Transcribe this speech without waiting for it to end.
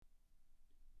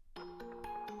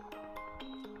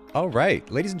All right,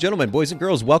 ladies and gentlemen, boys and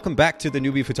girls, welcome back to the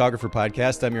Newbie Photographer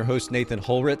Podcast. I'm your host, Nathan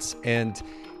Holritz, and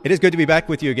it is good to be back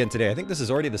with you again today. I think this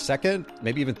is already the second,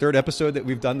 maybe even third episode that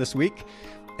we've done this week.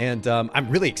 And I'm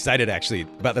really excited, actually,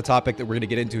 about the topic that we're going to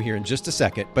get into here in just a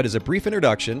second. But as a brief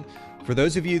introduction, for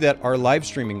those of you that are live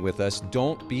streaming with us,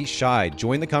 don't be shy.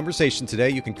 Join the conversation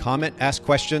today. You can comment, ask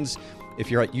questions. If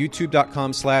you're at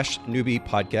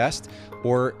youtube.com/newbiepodcast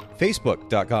or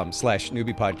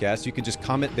facebook.com/newbiepodcast, you can just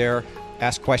comment there,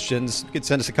 ask questions. You can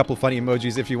send us a couple of funny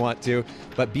emojis if you want to,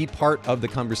 but be part of the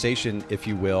conversation, if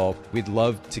you will. We'd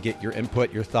love to get your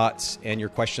input, your thoughts, and your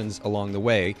questions along the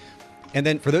way. And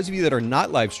then for those of you that are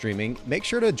not live streaming, make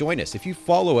sure to join us. If you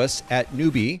follow us at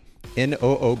Noobie,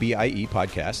 Noobie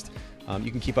podcast,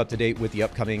 you can keep up to date with the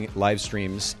upcoming live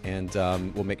streams, and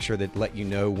we'll make sure that let you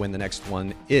know when the next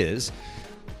one is.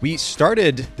 We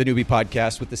started the Newbie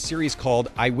Podcast with a series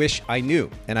called I Wish I Knew.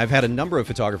 And I've had a number of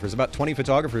photographers, about 20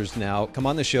 photographers now, come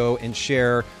on the show and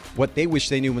share what they wish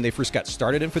they knew when they first got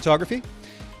started in photography.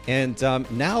 And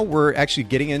now we're actually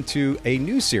getting into a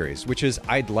new series, which is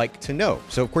I'd Like to Know.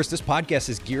 So, of course, this podcast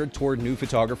is geared toward new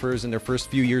photographers in their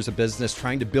first few years of business,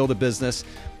 trying to build a business.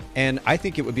 And I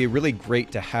think it would be really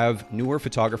great to have newer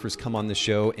photographers come on the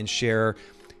show and share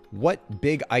what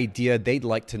big idea they'd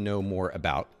like to know more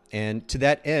about. And to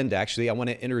that end, actually, I want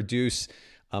to introduce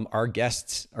our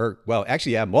guests,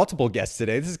 multiple guests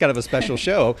today. This is kind of a special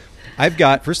show. I've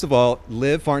got, first of all,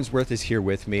 Liv Farnsworth is here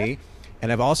with me. And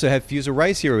I've also had Fusa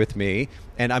Rice here with me.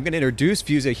 And I'm going to introduce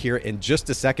Fusa here in just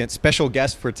a second, special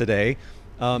guest for today.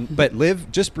 But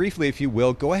Liv, just briefly, if you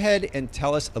will, go ahead and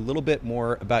tell us a little bit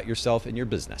more about yourself and your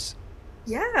business.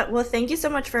 Yeah, well, thank you so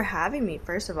much for having me,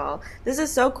 first of all. This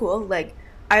is so cool.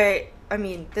 I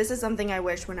mean, this is something I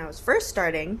wish when I was first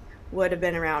starting would have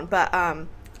been around. But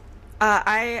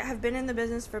I have been in the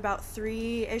business for about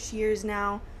 3-ish years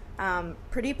now,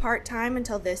 pretty part-time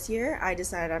until this year. I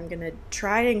decided I'm going to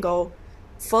try and go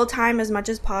full-time as much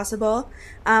as possible.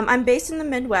 I'm based in the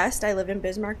Midwest. I live in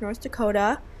Bismarck, North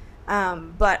Dakota.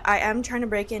 But I am trying to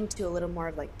break into a little more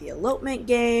of like the elopement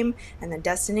game and the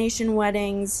destination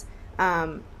weddings.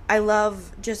 I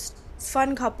love just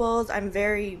fun couples. I'm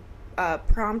very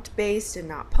prompt-based and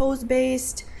not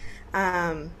pose-based.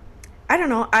 I don't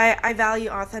know. I value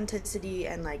authenticity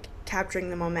and like capturing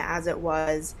the moment as it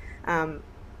was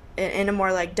in a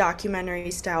more like documentary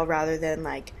style rather than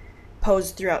like pose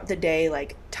throughout the day,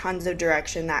 like tons of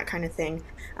direction, that kind of thing.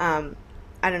 I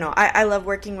don't know. I love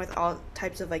working with all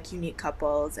types of like unique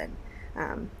couples and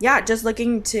just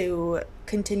looking to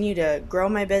continue to grow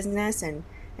my business and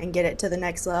get it to the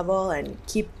next level and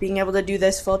keep being able to do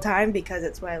this full time because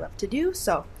it's what I love to do.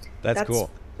 So that's cool.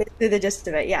 Basically the gist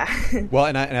of it. Yeah. Well,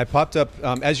 and I popped up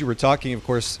as you were talking, of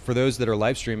course, for those that are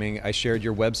live streaming, I shared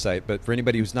your website, but for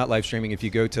anybody who's not live streaming, if you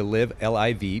go to Live,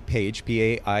 L-I-V page,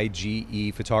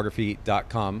 P-A-I-G-E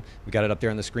photography.com, we got it up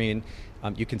there on the screen.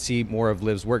 You can see more of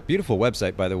Liv's work. Beautiful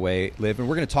website, by the way, Liv. And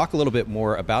we're going to talk a little bit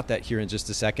more about that here in just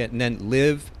a second. And then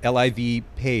Liv, L-I-V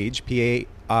page,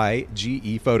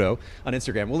 P-A-I-G-E photo on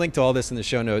Instagram. We'll link to all this in the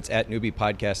show notes at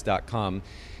newbiepodcast.com.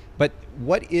 But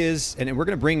what is, and we're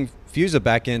going to bring Fusa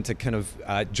back in to kind of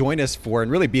join us for and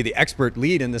really be the expert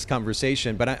lead in this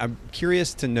conversation. But I'm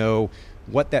curious to know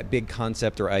what that big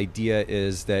concept or idea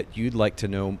is that you'd like to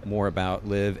know more about,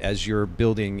 Liv, as you're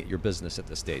building your business at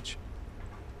this stage.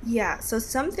 Yeah, so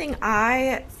something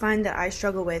I find that I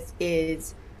struggle with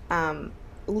is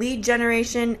lead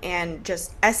generation and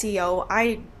just SEO.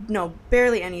 I know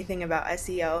barely anything about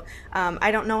SEO.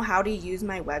 I don't know how to use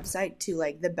my website to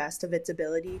like the best of its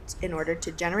ability in order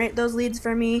to generate those leads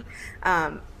for me.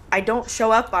 I don't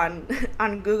show up on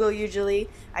Google usually.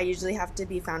 I usually have to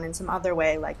be found in some other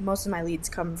way. Like most of my leads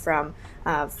come from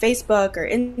Facebook or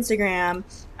Instagram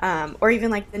or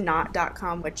even like the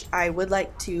not.com, which I would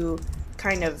like to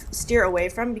kind of steer away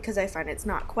from because I find it's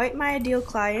not quite my ideal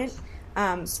client.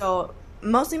 So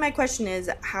mostly my question is,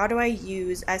 how do I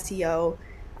use SEO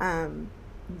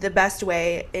the best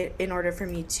way in order for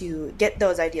me to get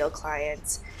those ideal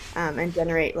clients and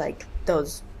generate like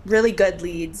those really good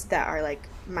leads that are like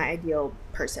my ideal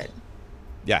person?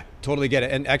 Yeah, totally get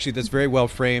it. And actually, that's very well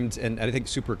framed and I think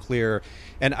super clear.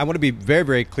 And I want to be very,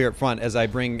 very clear up front as I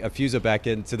bring Fusa back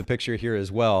into the picture here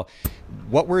as well.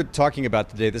 What we're talking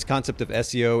about today, this concept of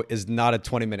SEO, is not a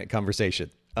 20-minute conversation.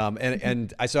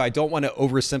 So I don't want to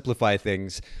oversimplify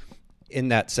things in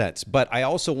that sense. But I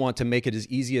also want to make it as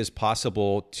easy as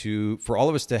possible for all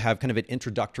of us to have kind of an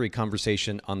introductory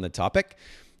conversation on the topic.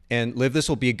 And Liv, this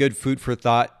will be a good food for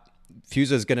thought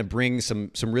Fusa is going to bring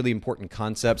some really important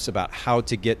concepts about how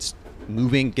to get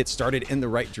started in the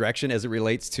right direction as it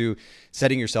relates to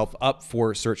setting yourself up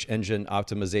for search engine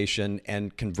optimization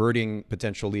and converting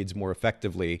potential leads more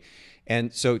effectively.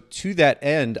 And so to that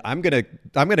end, I'm gonna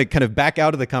kind of back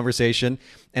out of the conversation,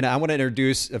 and I want to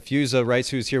introduce Fusa Rice,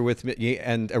 who's here with me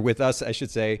or with us, I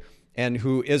should say, and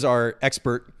who is our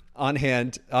expert on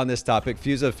hand on this topic.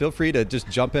 Fusa, feel free to just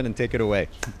jump in and take it away.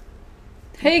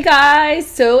 Hey guys,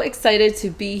 so excited to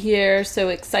be here. So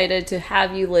excited to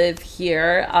have you live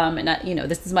here.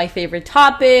 This is my favorite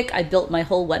topic. I built my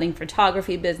whole wedding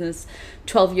photography business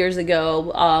 12 years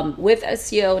ago with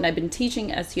SEO, and I've been teaching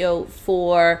SEO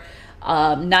for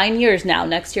 9 years now.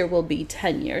 Next year will be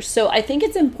 10 years. So I think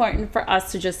it's important for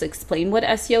us to just explain what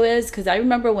SEO is, because I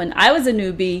remember when I was a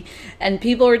newbie and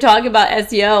people were talking about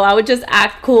SEO, I would just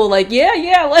act cool, like,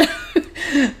 yeah, whatever.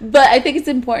 But I think it's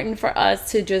important for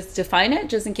us to just define it,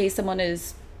 just in case someone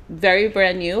is very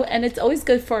brand new, and it's always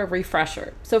good for a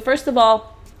refresher. So first of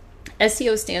all,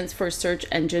 SEO stands for search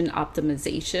engine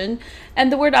optimization,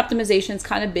 and the word optimization is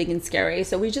kind of big and scary,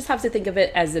 so we just have to think of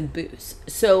it as a boost.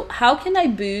 So how can I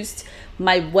boost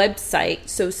my website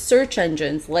so search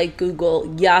engines like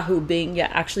Google, Yahoo, Bing,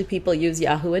 actually people use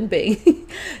Yahoo and Bing,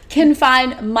 can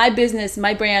find my business,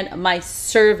 my brand, my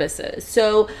services?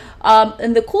 So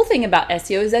and the cool thing about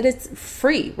SEO is that it's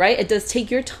free, right? It does take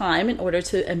your time in order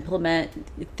to implement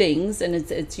things, and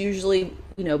it's usually,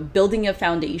 building a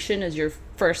foundation is your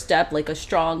first step, like a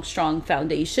strong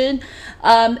foundation.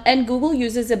 And Google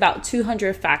uses about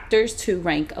 200 factors to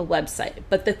rank a website.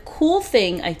 But the cool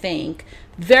thing, I think,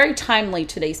 very timely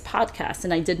today's podcast,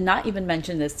 and I did not even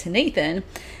mention this to Nathan,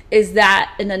 is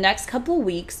that in the next couple of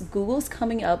weeks, Google's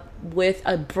coming up with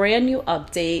a brand new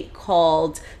update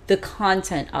called the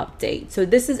content update. So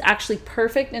this is actually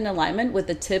perfect in alignment with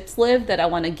the tips, Liv, that I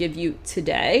want to give you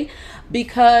today,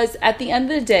 because at the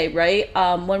end of the day, right,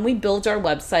 when we build our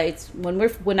websites,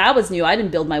 when I was new, I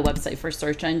didn't build my website for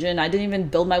search engine. I didn't even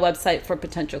build my website for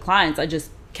potential clients. I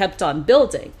just kept on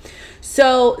building.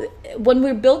 So when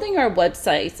we're building our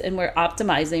websites and we're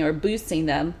optimizing or boosting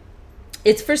them,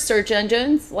 it's for search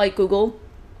engines like Google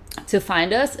to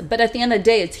find us. But at the end of the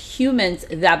day, it's humans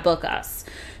that book us.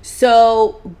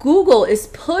 So Google is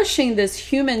pushing this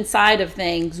human side of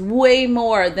things way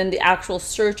more than the actual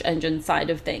search engine side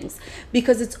of things,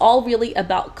 because it's all really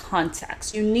about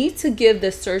context. You need to give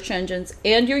the search engines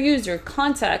and your user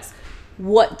context.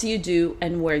 What do you do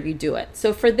and where you do it?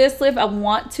 So for this, Liv, I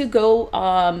want to go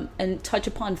and touch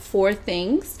upon 4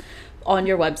 things on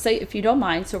your website, if you don't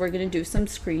mind. So we're going to do some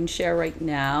screen share right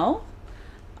now.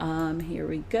 Here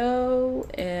we go.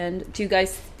 And do you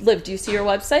guys, Liv, do you see your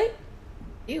website?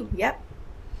 Yep.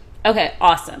 Okay,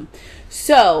 awesome.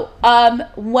 So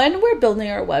when we're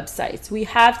building our websites, we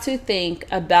have to think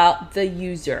about the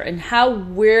user and how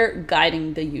we're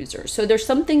guiding the user. So there's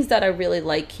some things that I really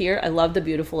like here. I love the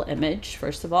beautiful image,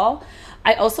 first of all.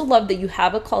 I also love that you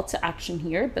have a call to action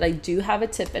here, but I do have a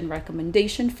tip and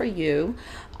recommendation for you.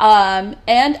 And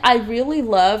I really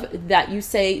love that you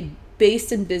say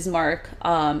based in Bismarck,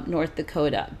 North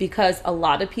Dakota, because a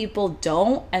lot of people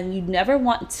don't, and you never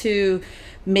want to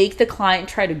make the client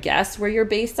try to guess where you're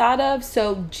based out of.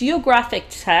 So geographic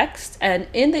text, and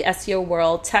in the SEO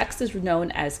world, text is known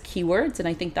as keywords, and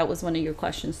I think that was one of your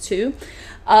questions too.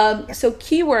 So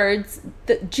keywords,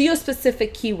 the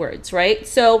geospecific keywords, right?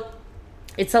 So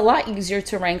it's a lot easier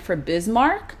to rank for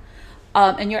Bismarck,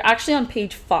 and you're actually on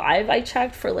page 5, I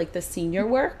checked, for like the senior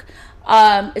work.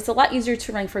 It's a lot easier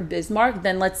to rank for Bismarck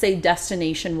than, let's say,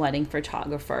 destination wedding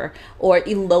photographer or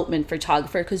elopement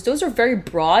photographer, because those are very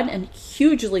broad and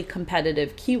hugely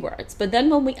competitive keywords. But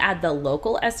then when we add the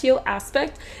local SEO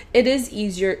aspect, it is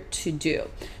easier to do.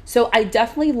 So I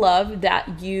definitely love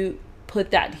that you put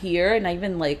that here, and I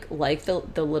even like the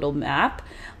little map,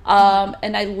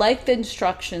 and I like the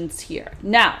instructions here.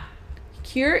 Now,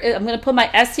 here I'm going to put my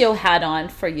SEO hat on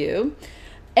for you,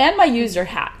 and my user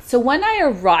hat. So when I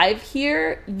arrive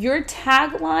here, your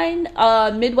tagline,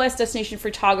 Midwest destination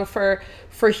photographer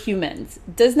for humans,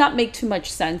 does not make too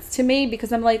much sense to me,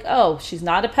 because I'm like, oh, she's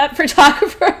not a pet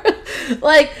photographer.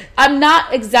 Like, I'm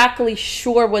not exactly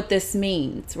sure what this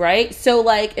means, right? So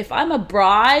like, if I'm a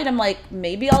bride, I'm like,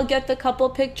 maybe I'll get the couple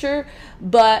picture.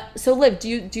 But so Liv,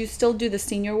 do you still do the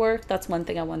senior work? That's one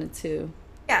thing I wanted to.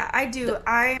 Yeah, I do.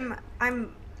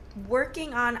 I'm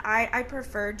working on, I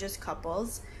prefer just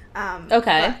couples.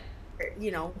 Okay.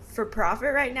 But, for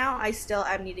profit right now, I still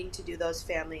am needing to do those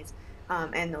families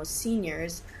and those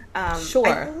seniors.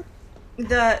 Sure.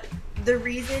 The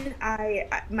reason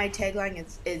my tagline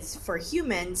is for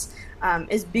humans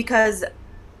is because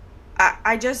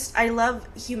I love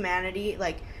humanity.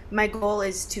 Like, my goal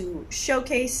is to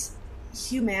showcase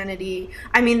humanity.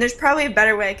 I mean, there's probably a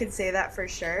better way I could say that for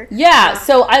sure. Yeah,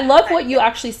 so I love what you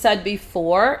actually said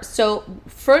before. So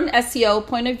for an SEO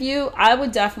point of view, I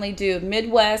would definitely do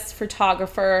Midwest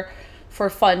photographer for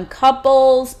fun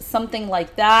couples, something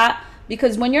like that.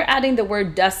 Because when you're adding the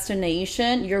word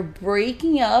destination, you're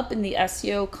breaking up in the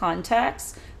SEO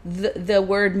context the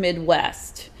word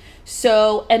Midwest.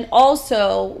 So, and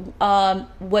also,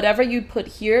 whatever you put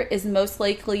here is most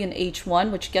likely an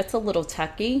H1, which gets a little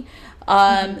techy.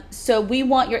 So we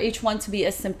want your H1 to be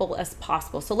as simple as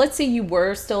possible. So let's say you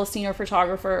were still a senior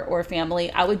photographer or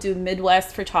family. I would do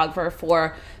Midwest photographer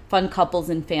for fun couples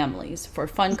and families, for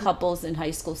fun couples and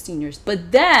high school seniors.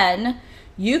 But then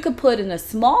you could put in a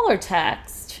smaller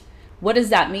text. What does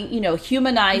that mean?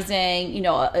 Humanizing,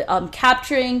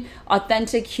 capturing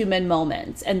authentic human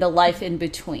moments and the life in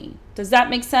between. Does that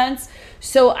make sense?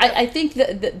 So I think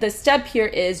the step here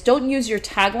is don't use your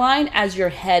tagline as your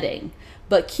heading,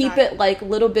 but keep it like a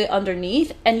little bit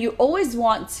underneath. And you always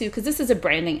want to, because this is a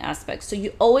branding aspect, so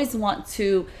you always want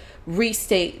to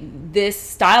restate this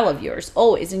style of yours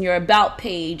always in your about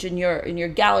page, in your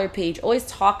gallery page. Always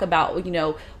talk about,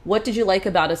 what did you like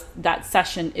about that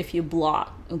session if you blog.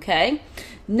 Okay.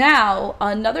 Now,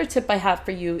 another tip I have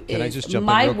for you is Can I just jump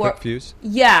in real quick, Fuse?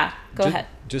 Yeah, go ahead.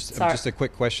 Just a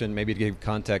quick question, maybe to give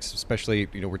context, especially,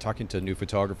 we're talking to new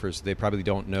photographers. They probably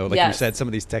don't know, like you said, some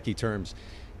of these techie terms.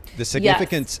 The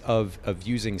significance of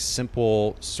using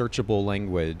simple, searchable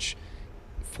language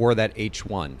for that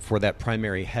H1, for that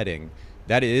primary heading,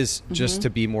 that is just to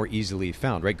be more easily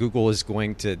found, right? Google is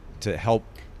going to help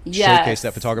showcase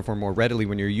that photographer more readily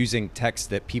when you're using text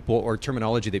that people, or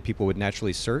terminology that people would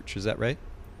naturally search. Is that right?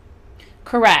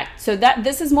 Correct. So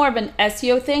this is more of an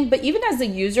SEO thing, but even as a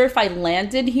user, if I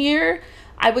landed here,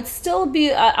 I would still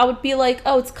be, I would be like,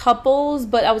 oh, it's couples,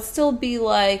 but I would still be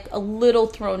like a little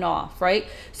thrown off, right?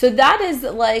 So that is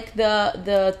like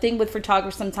the thing with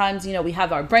photographers. Sometimes, we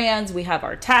have our brands, we have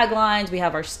our taglines, we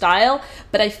have our style,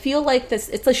 but I feel like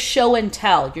it's a show and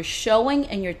tell. You're showing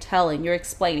and you're telling, you're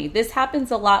explaining. This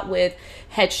happens a lot with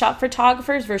headshot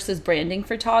photographers versus branding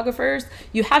photographers.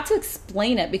 You have to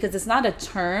explain it because it's not a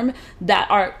term that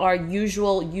our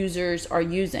usual users are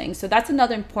using. So that's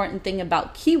another important thing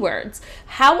about keywords.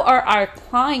 How are our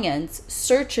clients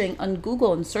searching on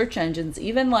Google and search engines,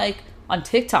 even like on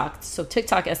TikTok? So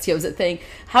TikTok SEO is a thing.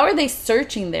 How are they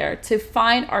searching there to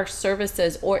find our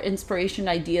services or inspiration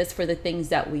ideas for the things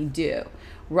that we do?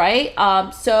 Right?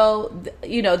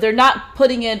 They're not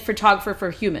putting in photographer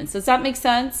for humans. Does that make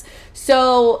sense?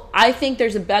 So I think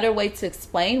there's a better way to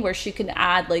explain where she can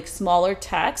add like smaller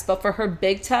text, but for her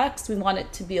big text, we want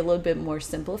it to be a little bit more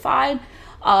simplified.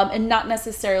 And not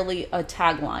necessarily a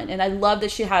tagline. And I love that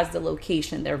she has the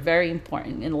location. They're very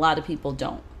important, and a lot of people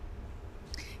don't.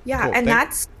 Yeah, cool. And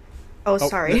that's... Oh,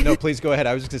 sorry. No, please go ahead.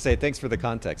 I was just going to say thanks for the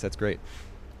context. That's great.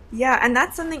 Yeah, and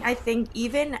that's something I think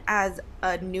even as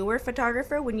a newer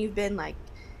photographer, when you've been like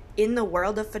in the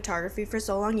world of photography for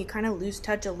so long, you kind of lose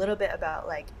touch a little bit about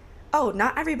like, oh,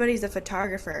 not everybody's a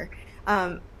photographer,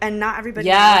 and not everybody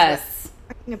knows what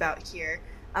we're talking about here.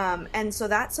 And so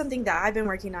that's something that I've been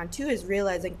working on too, is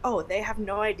realizing, oh, they have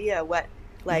no idea what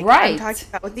I'm talking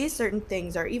about with these certain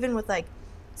things, or even with like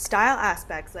style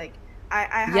aspects. Like I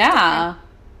have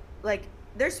to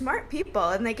they're smart people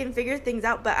and they can figure things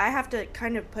out, but I have to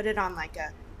kind of put it on like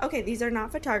okay, these are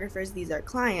not photographers, these are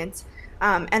clients.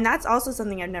 And that's also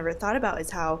something I've never thought about,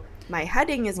 is how my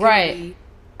heading is going to be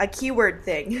a keyword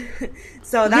thing.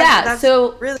 So that's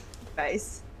really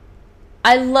nice.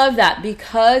 I love that,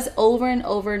 because over and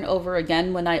over and over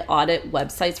again, when I audit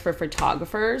websites for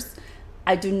photographers,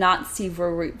 I do not see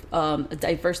a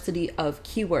diversity of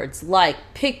keywords like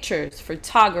pictures,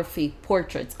 photography,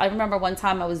 portraits. I remember one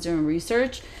time I was doing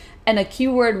research and a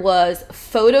keyword was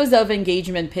photos of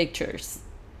engagement pictures.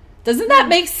 Doesn't that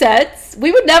make sense?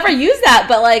 We would never use that,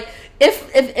 but like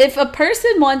if a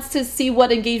person wants to see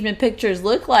what engagement pictures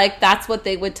look like, that's what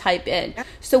they would type in.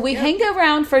 So we hang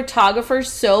around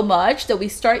photographers so much that we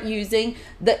start using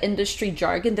the industry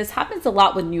jargon. This happens a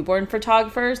lot with newborn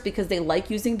photographers because they like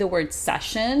using the word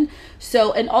session.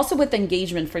 So, and also with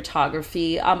engagement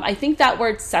photography, I think that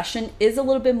word session is a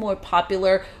little bit more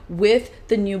popular with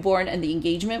the newborn and the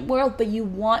engagement world, but you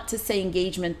want to say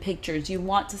engagement pictures, you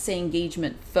want to say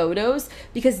engagement photos,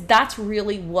 because that's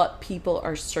really what people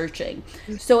are searching.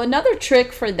 So another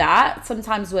trick for that,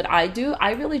 sometimes what I do,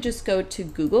 I really just go to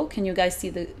Google. Can you guys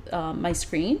see my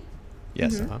screen?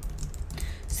 Yes.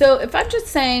 So if I'm just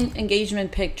saying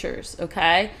engagement pictures,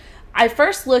 okay, I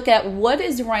first look at what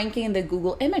is ranking in the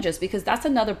Google images, because that's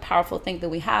another powerful thing that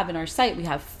we have in our site. We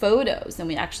have photos, and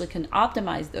we actually can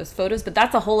optimize those photos, but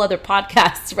that's a whole other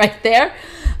podcast right there.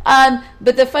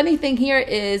 But the funny thing here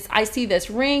is I see this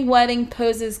ring, wedding,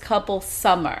 poses, couple,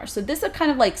 summer. So this are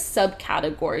kind of like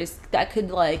subcategories that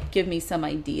could like give me some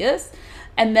ideas.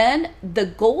 And then the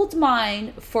gold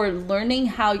mine for learning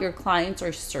how your clients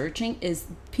are searching is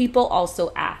people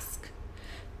also ask.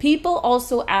 People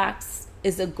also ask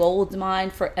is a gold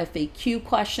mine for FAQ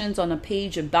questions on a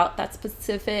page about that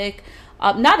specific.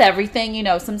 Not everything, you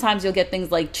know, sometimes you'll get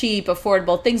things like cheap,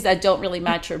 affordable, things that don't really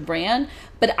match your brand.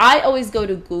 But I always go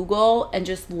to Google and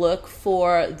just look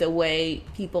for the way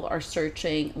people are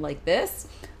searching like this.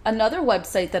 Another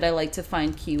website that I like to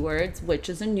find keywords, which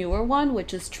is a newer one,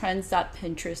 which is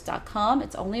trends.pinterest.com.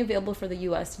 It's only available for the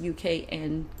US, UK,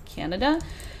 and Canada.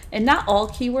 And not all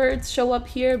keywords show up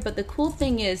here, but the cool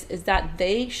thing is that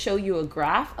they show you a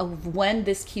graph of when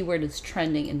this keyword is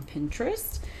trending in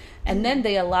Pinterest. And then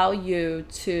they allow you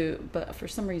to, but for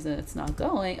some reason it's not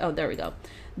going. Oh, there we go.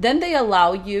 Then they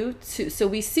allow you to, so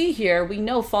we see here, we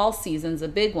know fall season's a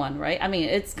big one, right? I mean,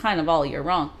 it's kind of all year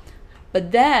long.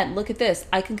 But then look at this.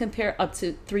 I can compare up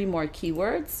to 3 more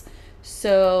keywords.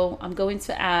 So I'm going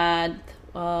to add,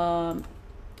 so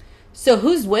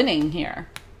who's winning here?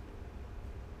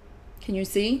 Can you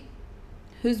see?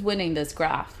 Who's winning this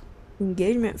graph?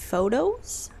 Engagement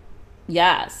photos.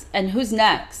 Yes. And who's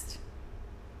next?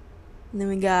 And then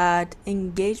we got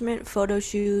engagement photo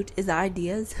shoot is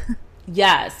ideas.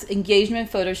 Yes. Engagement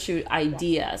photo shoot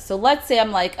idea. So let's say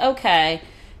I'm like, okay,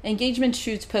 engagement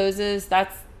shoots poses.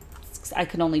 That's, I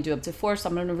can only do up to 4. So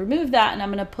I'm going to remove that. And I'm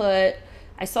going to put,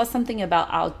 I saw something about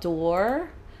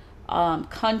outdoor,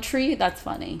 country. That's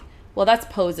funny. Well, that's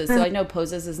poses. So I know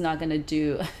poses is not going to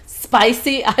do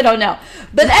spicy. I don't know.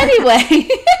 But anyway,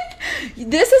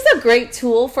 this is a great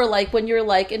tool for like when you're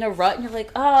like in a rut and you're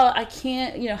like, oh, I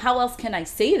can't, you know, how else can I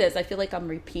say this? I feel like I'm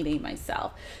repeating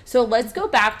myself. So let's go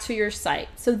back to your site.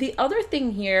 So the other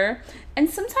thing here, and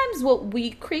sometimes what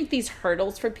we create these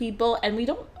hurdles for people and we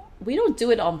don't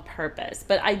do it on purpose,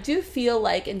 but I do feel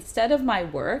like instead of my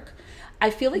work,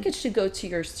 I feel like it should go to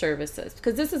your services,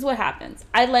 because this is what happens.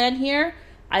 I land here.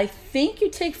 I think you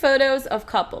take photos of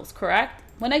couples, correct?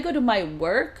 When I go to my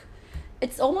work,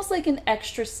 it's almost like an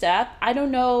extra step. I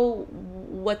don't know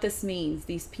what this means,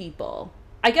 these people.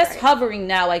 I guess hovering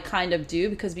now I kind of do,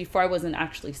 because before I wasn't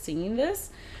actually seeing this.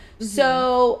 Mm-hmm.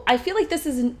 So I feel like this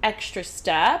is an extra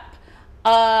step.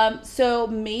 So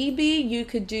maybe you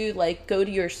could do like go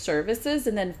to your services,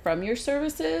 and then from your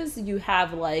services, you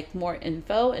have like more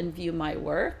info and view my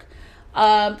work.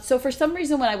 So for some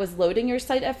reason, when I was loading your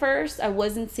site at first, I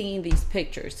wasn't seeing these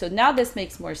pictures. So now this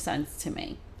makes more sense to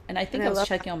me. And I think I was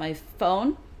checking on my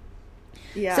phone.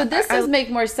 Yeah. So this does make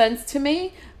more sense to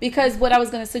me, because what I was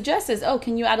going to suggest is, oh,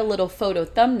 can you add a little photo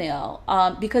thumbnail?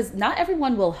 Because not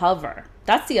everyone will hover.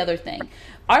 That's the other thing.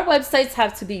 Our websites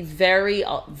have to be very,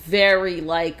 very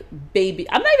like baby.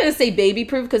 I'm not even going to say baby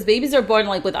proof, because babies are born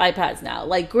like with iPads now,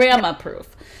 like grandma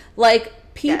proof.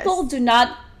 Like people do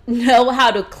not know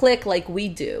how to click like we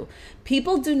do.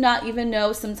 People do not even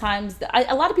know sometimes.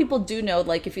 A lot of people do know,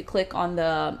 like if you click on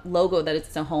the logo, that it's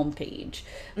the home page.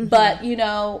 Mm-hmm. But, you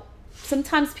know,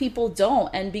 sometimes people don't.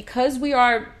 And because we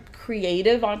are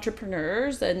creative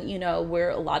entrepreneurs and, you know,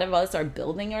 a lot of us are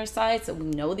building our sites and we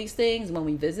know these things. When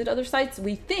we visit other sites,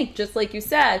 we think, just like you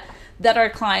said, that our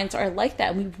clients are like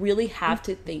that. And we really have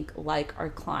to think like our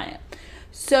client.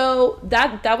 So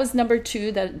that was number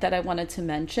 2 that I wanted to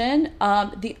mention.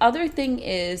 The other thing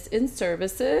is in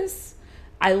services,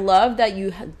 I love that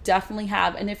you definitely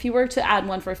have, and if you were to add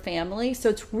one for family, so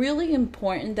it's really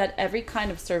important that every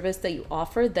kind of service that you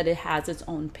offer, that it has its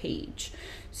own page.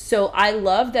 So I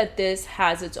love that this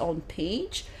has its own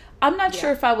page. I'm not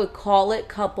sure if I would call it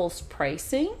couples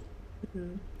pricing.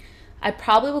 Mm-hmm. I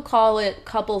probably would call it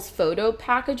couples photo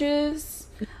packages.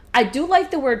 I do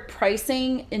like the word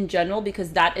pricing in general,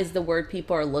 because that is the word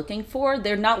people are looking for.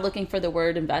 They're not looking for the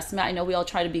word investment. I know we all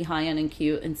try to be high-end and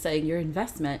cute and say your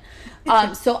investment.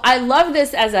 So I love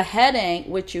this as a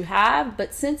heading, which you have,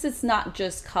 but since it's not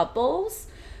just couples,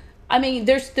 I mean,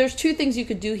 there's 2 things you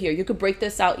could do here. You could break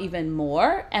this out even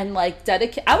more and like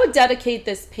I would dedicate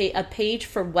this a page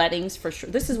for weddings for sure.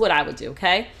 This is what I would do,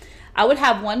 okay? I would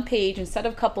have one page instead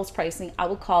of couples pricing. I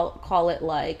would call it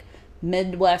like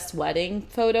Midwest wedding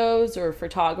photos or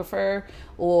photographer,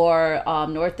 or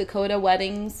North Dakota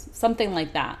weddings, something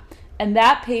like that. And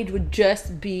that page would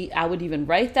just be, I would even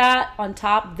write that on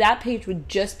top. That page would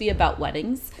just be about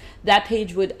weddings. That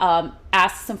page would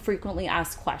ask some frequently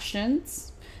asked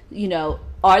questions. You know,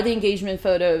 are the engagement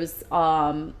photos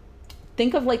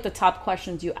think of like the top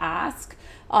questions you ask.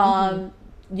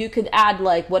 You could add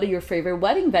like, what are your favorite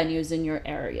wedding venues in your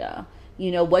area?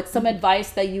 You know, what's some advice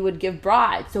that you would give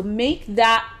brides? So make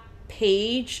that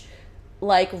page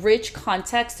like rich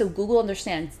context so Google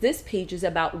understands this page is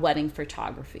about wedding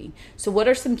photography. So what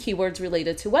are some keywords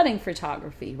related to wedding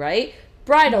photography, right?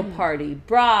 Bridal party,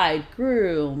 bride,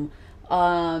 groom,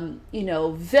 you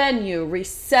know, venue,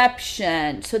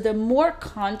 reception. So the more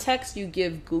context you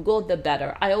give Google, the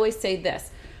better. I always say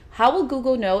this. How will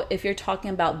Google know if you're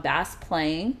talking about bass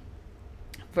playing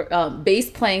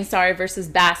versus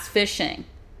bass fishing?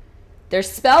 They're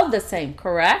spelled the same,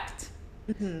 correct?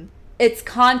 It's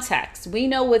context. We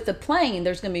know with the playing,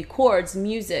 there's going to be chords,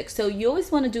 music. So you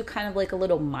always want to do kind of like a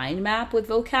little mind map with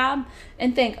vocab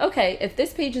and think, okay, if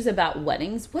this page is about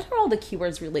weddings, what are all the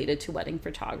keywords related to wedding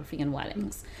photography and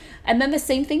weddings? And then the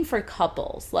same thing for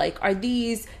couples. Like, are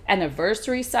these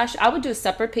anniversary sessions? I would do a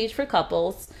separate page for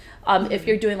couples if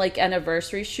you're doing like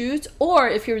anniversary shoots, or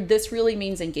if this really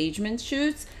means engagement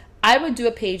shoots, I would do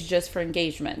a page just for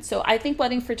engagement. So I think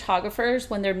wedding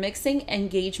photographers, when they're mixing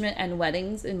engagement and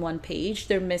weddings in one page,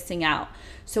 they're missing out.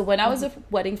 So when I was a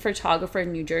wedding photographer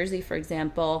in New Jersey, for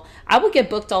example, I would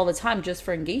get booked all the time just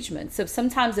for engagement. So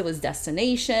sometimes it was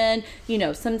destination, you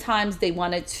know, sometimes they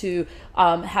wanted to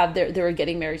they were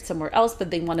getting married somewhere else,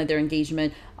 but they wanted their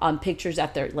engagement pictures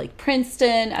at their, like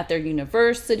Princeton, at their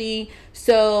university.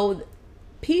 So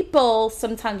people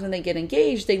sometimes when they get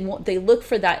engaged, they look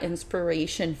for that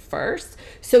inspiration first.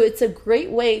 So it's a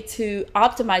great way to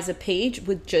optimize a page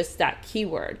with just that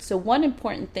keyword. So one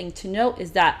important thing to note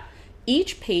is that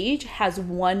each page has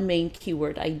one main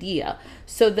keyword idea.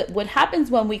 So that what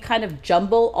happens when we kind of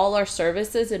jumble all our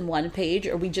services in one page,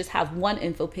 or we just have one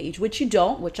info page, which you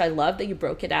don't, which I love that you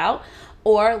broke it out,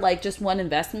 or like just one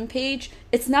investment page,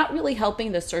 it's not really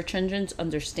helping the search engines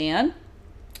understand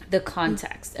the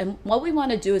context. And what we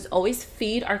want to do is always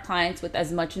feed our clients with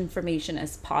as much information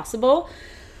as possible.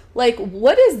 Like,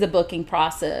 what is the booking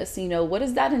process? You know, what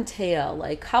does that entail?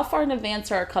 Like, how far in advance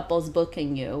are couples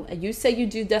booking you? And you say you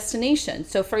do destinations.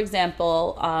 So for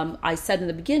example, I said in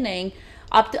the beginning,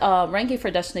 ranking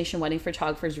for destination wedding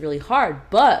photographer is really hard.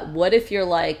 But what if you're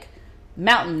like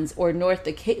mountains or North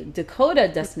Dakota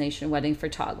destination wedding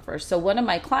photographer? So one of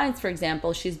my clients, for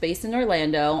example, she's based in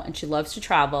Orlando and she loves to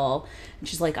travel, and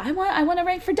she's like, I want to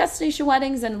rank for destination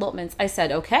weddings and elopements. I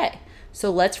said, okay, so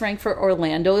let's rank for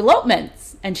Orlando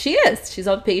elopements. And she's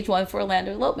on page 1 for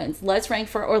Orlando elopements. Let's rank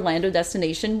for Orlando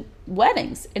destination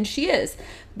weddings. And she is.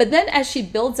 But then as she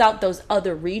builds out those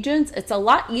other regions, it's a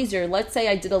lot easier. Let's say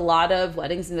I did a lot of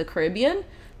weddings in the Caribbean.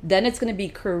 Then it's going to be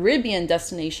Caribbean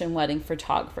destination wedding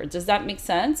photographer. Does that make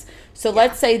sense? So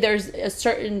let's say there's a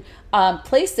certain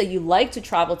place that you like to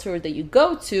travel to or that you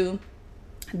go to.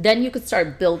 Then you could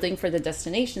start building for the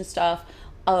destination stuff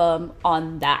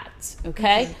on that.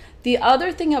 Okay. The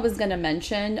other thing I was going to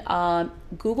mention,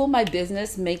 Google My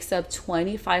Business makes up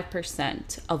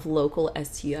 25% of local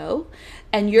SEO.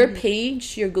 And your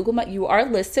page, your Google My, you are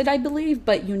listed, I believe,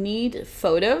 but you need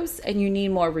photos and you need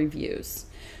more reviews.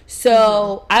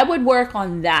 So I would work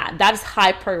on that. That is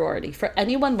high priority for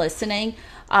anyone listening.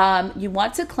 You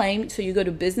want to claim, so you go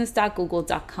to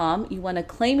business.google.com. You want to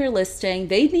claim your listing.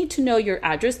 They need to know your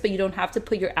address, but you don't have to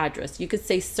put your address. You could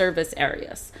say service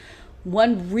areas.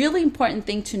 One really important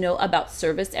thing to know about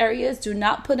service areas, do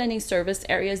not put any service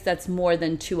areas that's more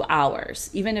than 2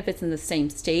 hours, even if it's in the same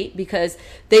state, because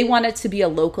they want it to be a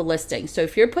local listing. So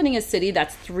if you're putting a city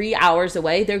that's 3 hours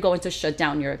away, they're going to shut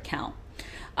down your account.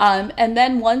 And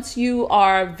then once you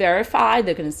are verified,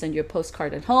 they're going to send you a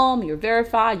postcard at home. You're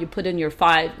verified. You put in your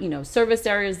 5, service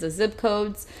areas, the zip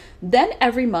codes. Then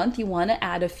every month you want to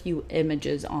add a few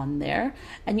images on there.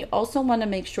 And you also want to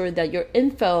make sure that your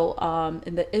info,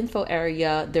 in the info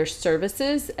area, there's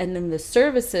services. And then the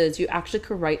services, you actually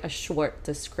could write a short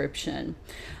description.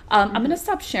 I'm going to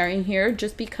stop sharing here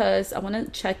just because I want to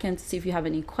check in to see if you have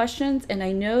any questions. And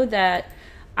I know that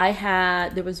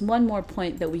there was one more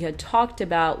point that we had talked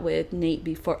about with Nate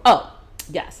before. Oh,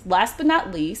 yes. Last but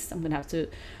not least, I'm going to have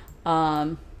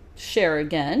to share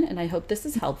again, and I hope this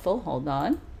is helpful. Hold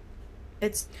on.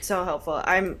 It's so helpful.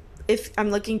 If I'm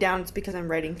looking down, it's because I'm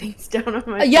writing things down on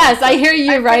my Yes, phone. I hear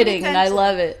you writing, and I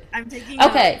love it. I'm taking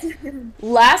notes. Okay.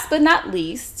 Last but not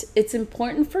least, it's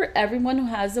important for everyone who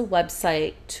has a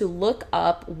website to look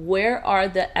up where are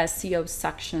the SEO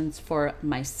sections for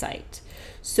my site.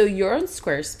 So you're on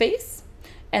Squarespace,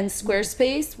 and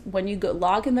Squarespace, when you go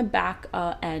log in the back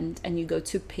end and you go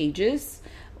to pages,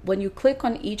 when you click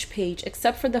on each page,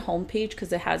 except for the home page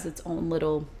because it has its own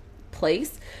little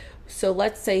place. So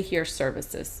let's say here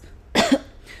services.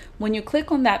 When you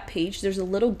click on that page, there's a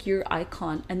little gear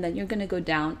icon, and then you're going to go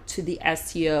down to the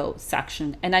SEO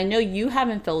section. And I know you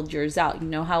haven't filled yours out. You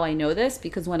know how I know this?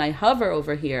 Because when I hover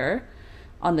over here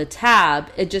on the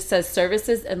tab, it just says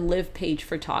services and live page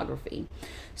photography.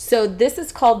 So this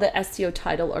is called the SEO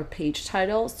title or page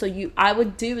title. So I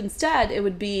would do instead, it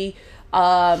would be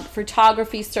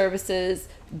photography services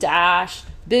dash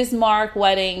Bismarck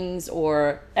weddings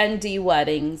or ND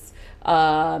weddings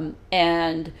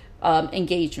and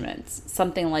engagements,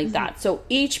 something like that. So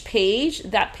each page,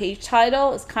 that page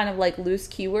title is kind of like loose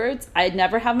keywords. I'd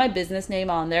never have my business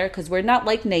name on there because we're not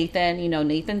like Nathan. You know,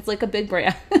 Nathan's like a big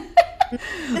brand.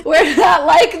 We're not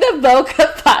like the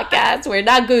Boca podcast. We're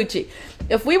not Gucci.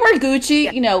 If we were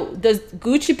Gucci, you know,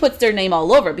 Gucci puts their name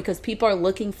all over because people are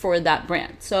looking for that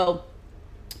brand. So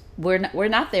we're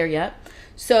not there yet.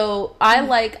 So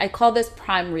I call this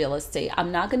prime real estate.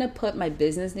 I'm not going to put my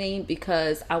business name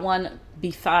because I want to be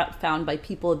found by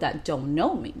people that don't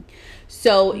know me.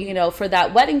 So, you know, for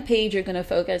that wedding page, you're going to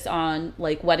focus on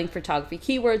like wedding photography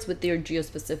keywords with their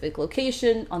geospecific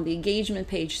location. On the engagement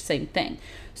page, same thing.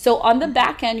 So on the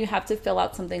back end, you have to fill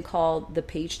out something called the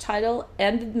page title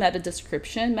and the meta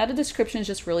description. Meta description is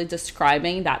just really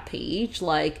describing that page,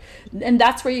 and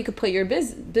that's where you could put your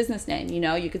business name. You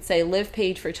know, you could say Live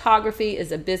Page Photography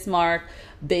is a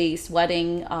Bismarck-based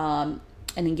wedding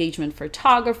an engagement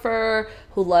photographer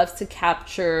who loves to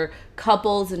capture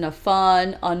couples in a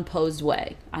fun, unposed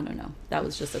way. I don't know. That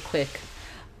was just a quick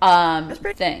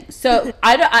thing. So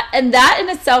and that in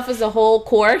itself is a whole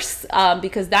course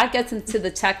because that gets into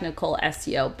the technical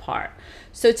SEO part.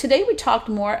 So today we talked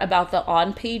more about the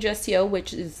on-page SEO,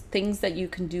 which is things that you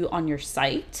can do on your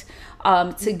site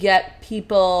to get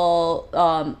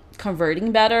people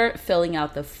converting better, filling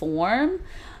out the form.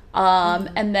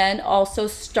 And then also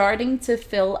starting to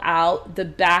fill out the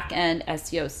back end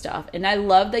SEO stuff. And I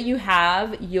love that you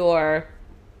have your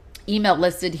email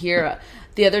listed here.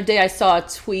 The other day I saw a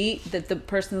tweet that the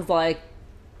person's like,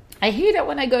 I hate it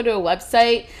when I go to a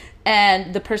website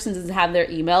and the person doesn't have their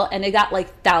email, and it got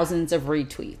like thousands of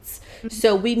retweets.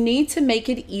 So we need to make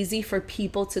it easy for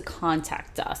people to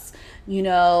contact us. You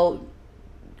know,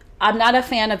 I'm not a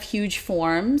fan of huge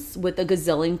forms with a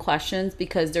gazillion questions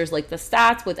because there's like the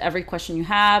stats with every question you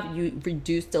have, you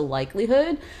reduce the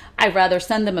likelihood. I'd rather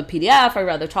send them a PDF. I'd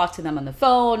rather talk to them on the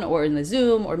phone or in the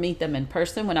Zoom or meet them in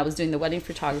person. When I was doing the wedding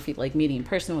photography, like meeting in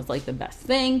person was like the best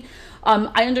thing.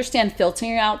 I understand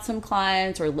filtering out some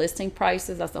clients or listing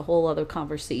prices. That's a whole other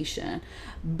conversation.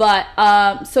 But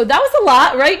so that was a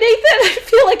lot, right, Nathan? I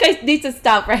feel like I need to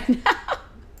stop right now.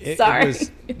 Sorry. It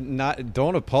was not,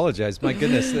 don't apologize. My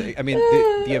goodness. I mean,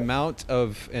 the amount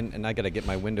of, and I got to get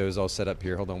my windows all set up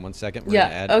here. Hold on one second. We're going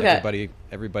to add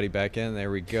everybody back in. There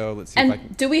we go. Let's see if I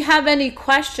can. Do we have any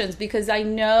questions? Because I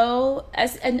know,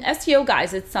 and SEO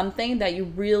guys, it's something that you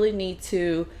really need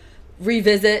to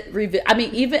revisit. I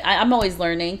mean, even I'm always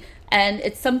learning. And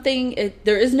it's something,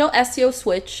 there is no SEO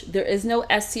switch. There is no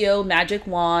SEO magic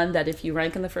wand that if you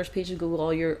rank on the first page of Google,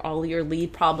 all your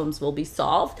lead problems will be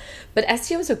solved. But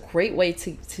SEO is a great way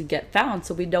to get found,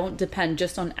 so we don't depend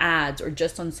just on ads or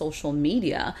just on social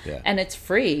media. Yeah. And it's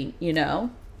free, you know?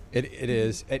 It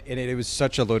is, and it was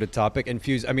such a loaded topic. And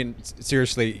Fuse, I mean,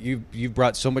 seriously, you've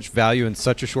brought so much value in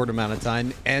such a short amount of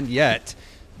time, and yet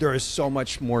there is so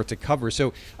much more to cover.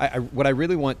 So what I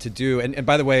really want to do, and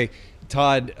by the way,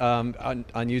 Todd on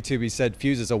YouTube, he said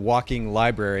Fuse is a walking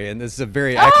library, and this is a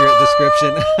very accurate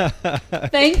description.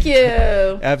 Thank you.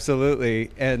 Absolutely,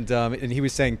 and he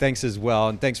was saying thanks as well,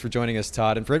 and thanks for joining us,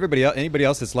 Todd. And for anybody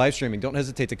else that's live streaming, don't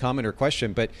hesitate to comment or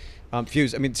question. But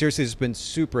Fuse, I mean, seriously, it's been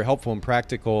super helpful and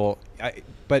practical.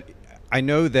 But I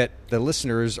know that the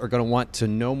listeners are going to want to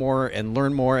know more and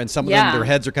learn more, and some of them, their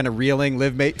heads are kind of reeling.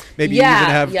 Maybe you even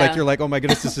have like you're like, oh my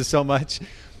goodness, this is so much.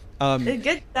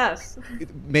 Good stuff.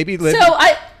 Maybe Liv.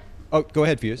 Go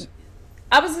ahead, Fuse.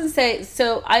 I was going to say,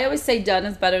 so I always say done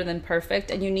is better than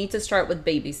perfect, and you need to start with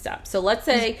baby steps. So let's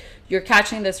say you're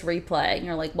catching this replay and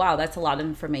you're like, wow, that's a lot of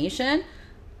information.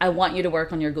 I want you to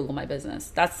work on your Google My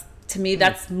Business. That's, to me,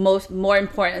 that's more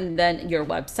important than your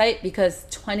website, because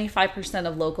 25%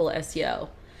 of local SEO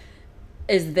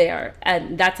is there,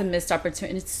 and that's a missed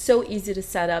opportunity. It's so easy to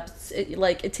set up.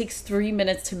 It takes 3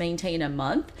 minutes to maintain a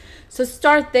month. So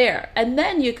start there, and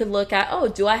then you could look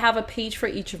at, do I have a page for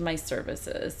each of my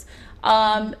services?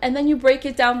 And then you break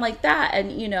it down like that.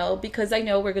 And, you know, because I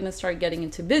know we're going to start getting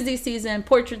into busy season,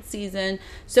 portrait season.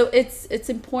 So it's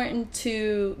important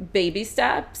to baby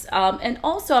steps. And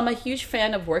also I'm a huge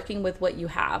fan of working with what you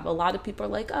have. A lot of people are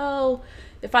like,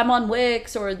 if I'm on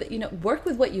Wix or, work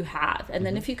with what you have. And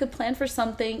then if you could plan for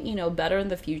something, better in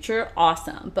the future,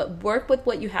 awesome. But work with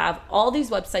what you have. All these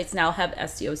websites now have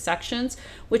SEO sections,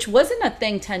 which wasn't a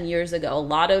thing 10 years ago. A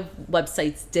lot of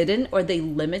websites didn't, or they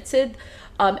limited.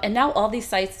 And now all these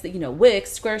sites that,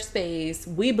 Wix, Squarespace,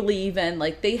 We Believe in,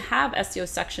 like, they have SEO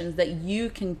sections that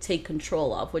you can take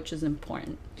control of, which is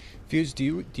important. Fuse,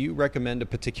 do you recommend a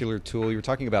particular tool? You're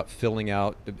talking about filling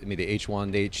out the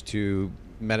H1, the H2,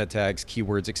 meta tags,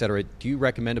 keywords, et cetera. Do you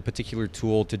recommend a particular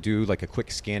tool to do like a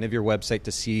quick scan of your website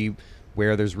to see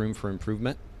where there's room for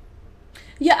improvement?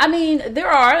 Yeah, I mean, there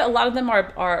are. A lot of them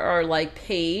are like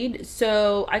paid.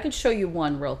 So I could show you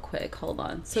one real quick. Hold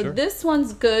on. So Sure. This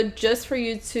one's good just for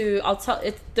you to,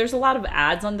 there's a lot of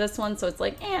ads on this one. So it's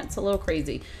like, it's a little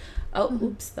crazy. Oh,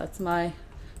 oops, that's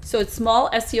so it's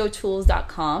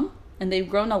smallseotools.com, and they've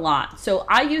grown a lot. So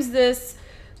I use this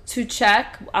to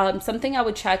check something I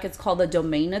would check. It's called a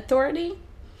domain authority.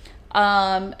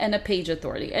 And a page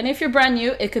authority. And if you're brand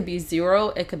new, it could be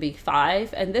 0, it could be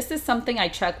 5. And this is something I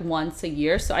check once a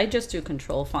year. So I just do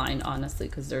control find, honestly,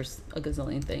 because there's a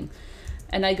gazillion things.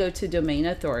 And I go to domain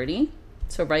authority.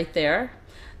 So right there.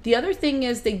 The other thing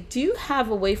is they do have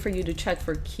a way for you to check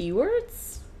for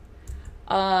keywords.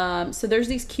 So there's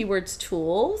these keywords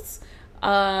tools.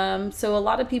 So a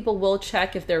lot of people will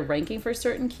check if they're ranking for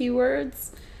certain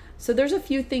keywords. So there's a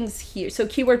few things here. So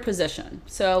keyword position.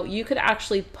 So you could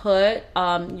actually put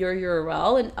your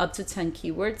URL in up to 10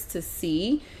 keywords to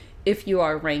see if you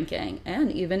are ranking,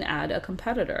 and even add a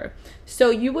competitor.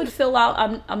 So you would fill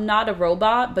out, I'm not a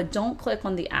robot, but don't click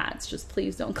on the ads. Just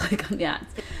please don't click on the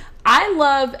ads. I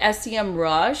love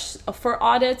SEMrush for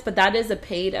audits, but that is a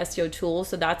paid SEO tool.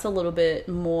 So that's a little bit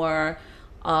more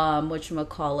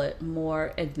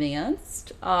more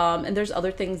advanced. And there's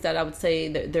other things that I would say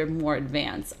that they're more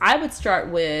advanced. I would start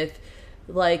with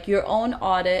like your own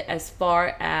audit as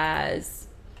far as,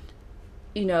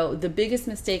 the biggest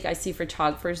mistake I see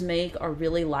photographers make are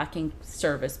really lacking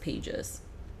service pages.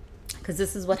 Because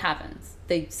this is what happens.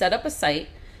 They set up a site,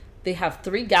 they have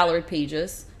 3 gallery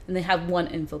pages, and they have 1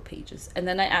 info pages. And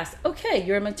then I ask, okay,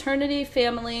 you're a maternity,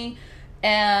 family,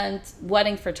 and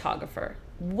wedding photographer.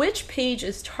 Which page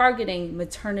is targeting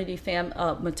maternity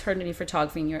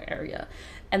photography in your area?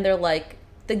 And they're like,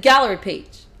 the gallery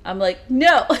page. I'm like,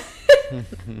 no.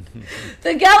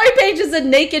 The gallery page is a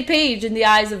naked page in the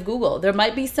eyes of Google. There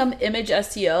might be some image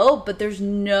SEO, but there's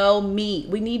no meat.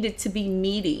 We need it to be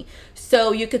meaty.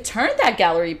 So you could turn that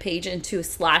gallery page into a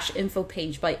 /info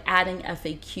page by adding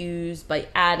FAQs, by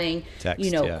adding,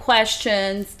 text,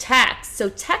 questions, text. So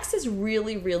text is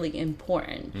really, really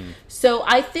important. So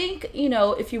I think,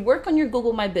 if you work on your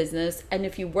Google My Business, and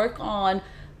if you work on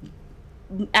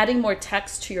adding more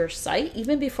text to your site,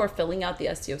 even before filling out the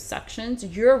SEO sections,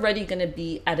 you're already going to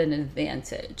be at an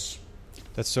advantage.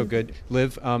 That's so good.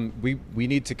 Liv, we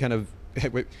need to kind of,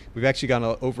 we've actually gone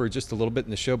over just a little bit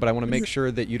in the show, but I want to make sure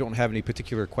that you don't have any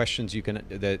particular questions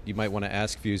that you might want to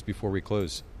ask Fuse before we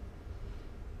close.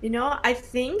 I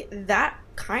think that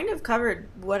kind of covered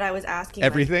what I was asking.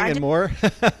 Everything and more?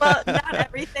 Well, not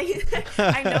everything.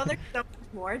 I know there's so much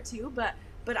more too, but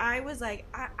I was like,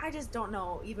 I just don't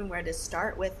know even where to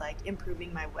start with like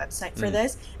improving my website for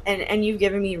this. And you've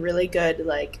given me really good,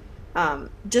 like,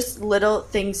 just little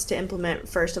things to implement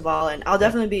first of all. And I'll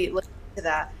definitely be looking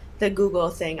to the Google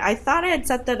thing. I thought I had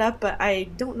set that up, but I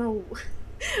don't know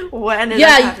what ended up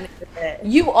happening with it.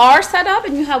 You are set up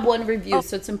and you have 1 review.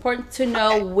 So it's important to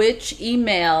know which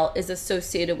email is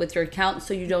associated with your account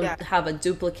so you don't have a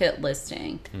duplicate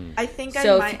listing. I think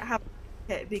I might have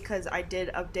because I did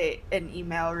update an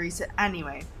email recent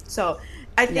anyway. So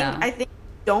I think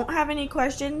don't have any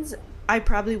questions. I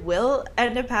probably will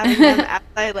end up having them as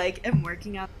I am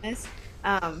working on this.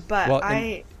 And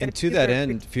to that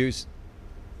end, Fuse.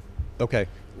 Okay.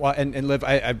 Well, and Liv,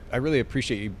 I really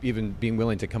appreciate you even being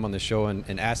willing to come on the show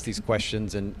and ask these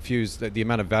questions, and Fuse, the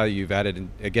amount of value you've added, and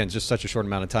again, just such a short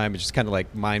amount of time, it's just kind of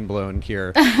like mind blown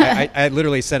here. I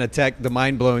literally sent the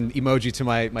mind blown emoji to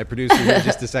my producer here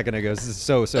just a second ago. This is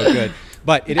so good.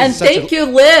 But it is. And thank you,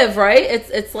 Liv. Right?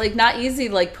 It's like not easy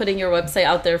like putting your website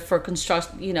out there for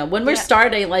construct. When we're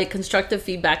starting, like constructive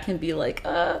feedback can be like,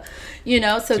 So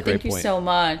thank you so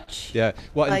much. Yeah.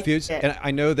 Well, and Fuse, and I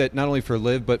know that not only for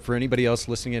Liv, but for anybody else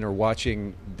listening in or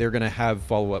watching, they're going to have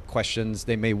follow-up questions.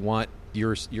 They may want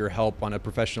your help on a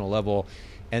professional level.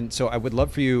 And so I would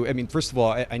love for you, first of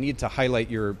all, I need to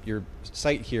highlight your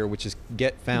site here, which is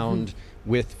Get Found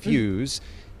with Fuse.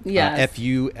 Yes.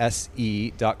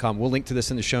 FUSE.com. We'll link to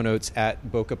this in the show notes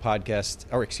at Boca Podcast,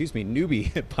 or excuse me,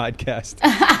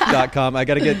 newbiepodcast.com. I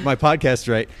got to get my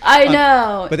podcast right. I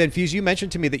know. But then, Fuse, you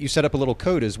mentioned to me that you set up a little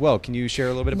code as well. Can you share a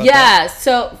little bit about that? that? Yeah.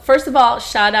 So first of all,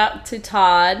 shout out to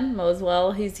Todd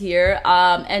Moswell. He's here.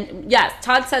 And yes,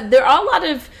 Todd said there are a lot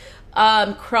of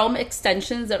Chrome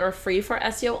extensions that are free for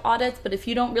SEO audits, but if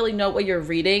you don't really know what you're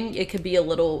reading, it could be a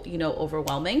little,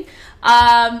 overwhelming.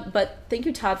 But thank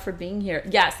you, Todd, for being here.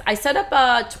 Yes, I set up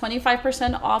a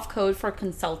 25% off code for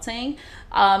consulting.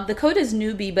 The code is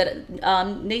newbie, but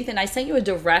Nathan, I sent you a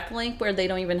direct link where they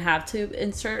don't even have to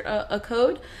insert a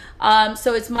code.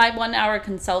 So it's my 1 hour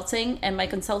consulting, and my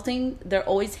consulting, they're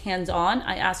always hands-on.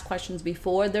 I ask questions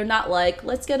before. They're not like,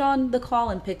 let's get on the call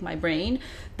and pick my brain.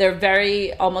 They're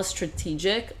very almost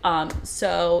strategic.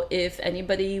 So if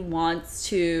anybody wants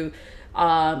to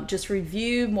just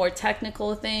review more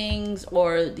technical things,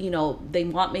 or they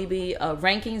want maybe a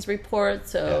rankings report,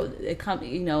 so it come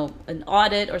an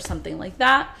audit or something like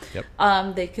that.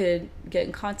 Yep. They could get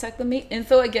in contact with me.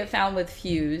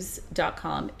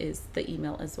 info@getfoundwithfuse.com is the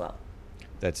email as well.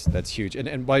 That's huge.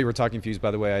 And while you were talking, Fuse, by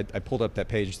the way, I pulled up that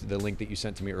page, the link that you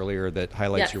sent to me earlier that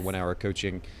highlights your 1 hour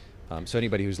coaching. So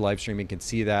anybody who's live streaming can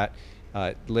see that.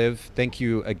 Liv, thank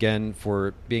you again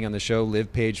for being on the show.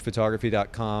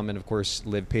 LivPagePhotography.com, and of course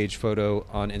Liv Page Photo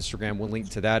on Instagram. We'll link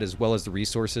to that, as well as the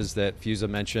resources that Fusa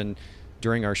mentioned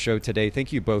during our show today.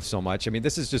 Thank you both so much. I mean,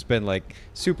 this has just been like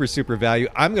super value.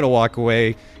 I'm going to walk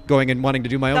away going and wanting to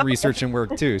do my own research and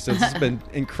work too. So this has been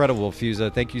incredible,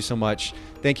 Fusa. Thank you so much.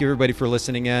 Thank you everybody for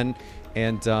listening in.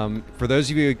 And for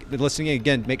those of you listening in,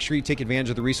 again, make sure you take advantage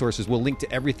of the resources. We'll link to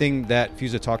everything that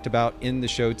Fusa talked about in the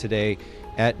show today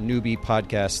at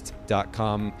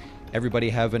newbiepodcast.com. Everybody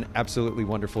have an absolutely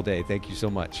wonderful day. Thank you so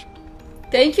much.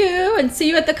 Thank you, and see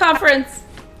you at the conference.